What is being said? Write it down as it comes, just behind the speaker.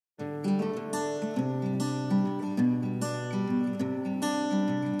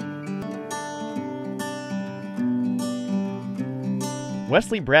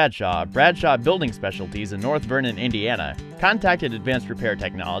Wesley Bradshaw, Bradshaw Building Specialties in North Vernon, Indiana, contacted Advanced Repair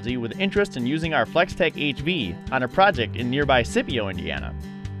Technology with interest in using our Flex-Tec HV on a project in nearby Scipio, Indiana.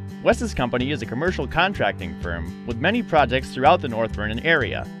 Wes's company is a commercial contracting firm with many projects throughout the North Vernon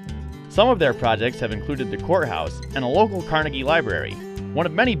area. Some of their projects have included the courthouse and a local Carnegie library, one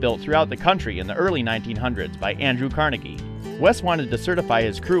of many built throughout the country in the early 1900s by Andrew Carnegie. Wes wanted to certify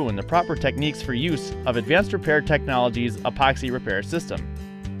his crew in the proper techniques for use of Advanced Repair Technology's epoxy repair system.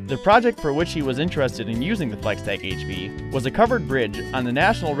 The project for which he was interested in using the Flex-Tec HV was a covered bridge on the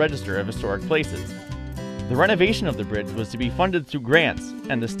National Register of Historic Places. The renovation of the bridge was to be funded through grants,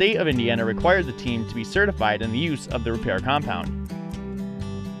 and the state of Indiana required the team to be certified in the use of the repair compound.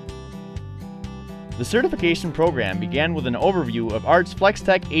 The certification program began with an overview of ART's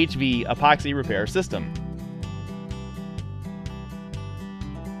Flex-Tec HV epoxy repair system.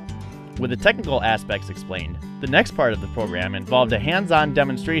 With the technical aspects explained, the next part of the program involved a hands-on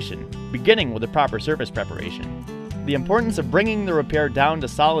demonstration, beginning with the proper surface preparation. The importance of bringing the repair down to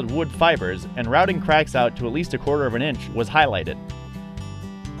solid wood fibers and routing cracks out to at least 1/4 of an inch was highlighted.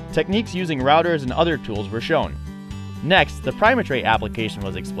 Techniques using routers and other tools were shown. Next, the Primatrate application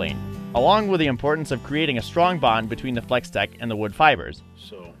was explained, along with the importance of creating a strong bond between the Flex-Tec and the wood fibers.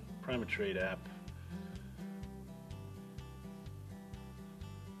 So, Primatrate app.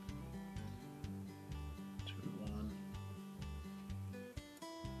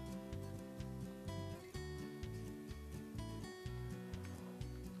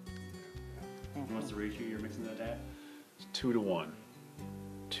 What's the ratio you're mixing that at? It's 2 to 1.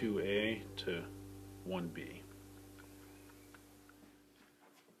 2A to 1B.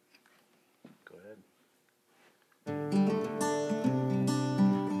 Go ahead.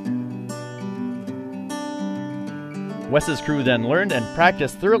 Wes's crew then learned and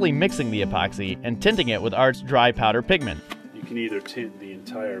practiced thoroughly mixing the epoxy and tinting it with ART's dry powder pigment. You can either tint the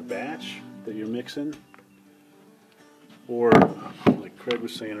entire batch that you're mixing, or, like Craig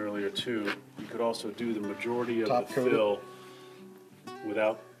was saying earlier too, you could also do the majority of the fill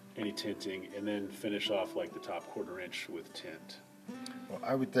without any tinting, and then finish off like the top 1/4 inch with tint. Well,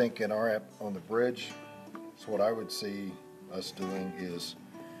 I would think in our app on the bridge, so what I would see us doing is,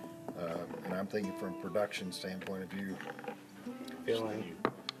 and I'm thinking from a production standpoint of view, filling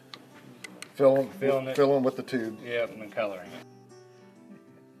with the tube. Yep, and then coloring it.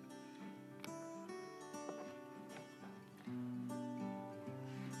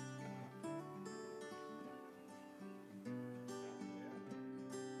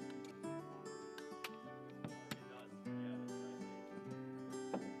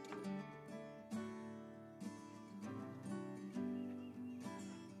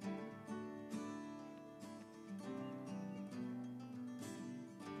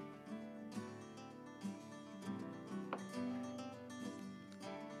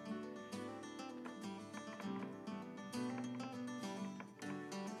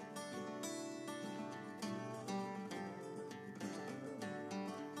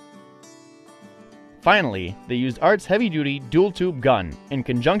 Finally, they used ART's heavy-duty dual-tube gun in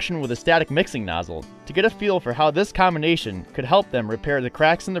conjunction with a static mixing nozzle to get a feel for how this combination could help them repair the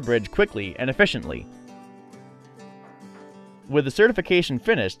cracks in the bridge quickly and efficiently. With the certification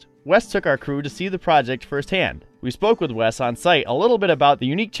finished, Wes took our crew to see the project firsthand. We spoke with Wes on site a little bit about the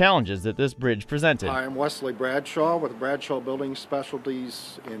unique challenges that this bridge presented. Hi, I'm Wesley Bradshaw with Bradshaw Building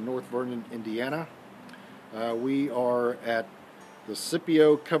Specialties in North Vernon, Indiana. We are at the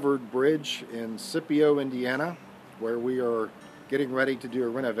Scipio Covered Bridge in Scipio, Indiana, where we are getting ready to do a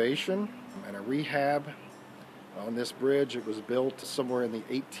renovation and a rehab on this bridge. It was built somewhere in the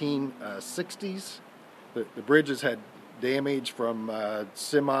 1860s. The bridge has had damage from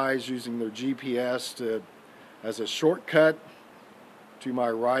semis using their GPS as a shortcut. To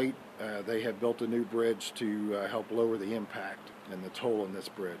my right, they have built a new bridge to help lower the impact and the toll on this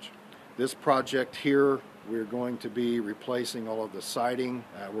bridge. This project here, we're going to be replacing all of the siding.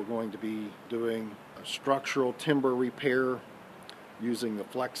 We're going to be doing a structural timber repair using the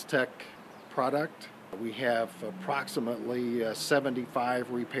Flex-Tec product. We have approximately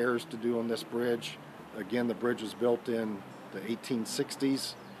 75 repairs to do on this bridge. Again, the bridge was built in the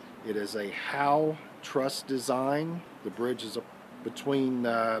 1860s. It is a Howe truss design. The bridge is between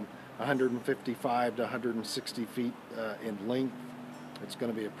 155 to 160 feet in length. It's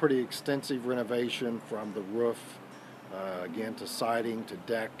going to be a pretty extensive renovation from the roof, again, to siding, to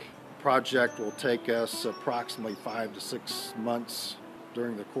deck. The project will take us approximately 5 to 6 months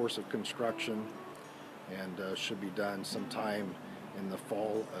during the course of construction, and should be done sometime in the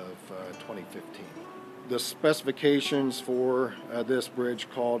fall of 2015. The specifications for this bridge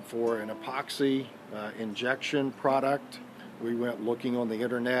called for an epoxy injection product We went looking on the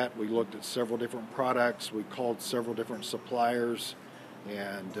internet. We looked at several different products. We called several different suppliers,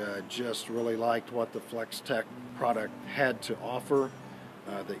 and just really liked what the Flex-Tec product had to offer.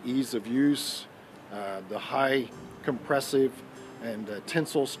 The ease of use, the high compressive and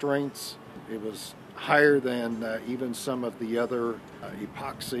tensile strengths. It was higher than even some of the other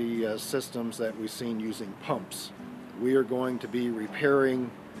epoxy systems that we've seen using pumps. We are going to be repairing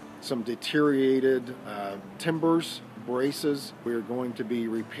some deteriorated timbers, braces. We are going to be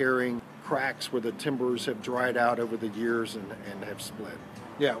repairing cracks where the timbers have dried out over the years and have split.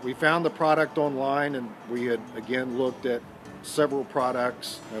 Yeah, we found the product online, and we had again looked at several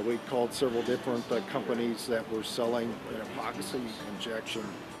products. We called several different companies that were selling an epoxy injection,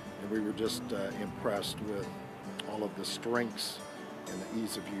 and we were just impressed with all of the strengths and the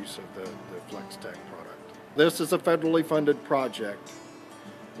ease of use of the Flex-Tec product. This is a federally funded project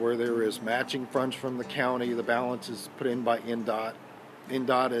where there is matching funds from the county. The balance is put in by INDOT.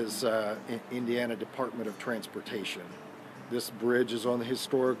 INDOT is Indiana Department of Transportation. This bridge is on the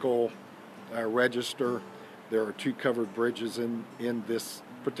historical register. There are 2 covered bridges in this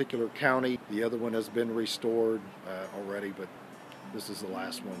particular county. The other one has been restored already, but this is the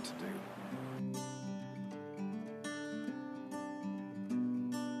last one to do.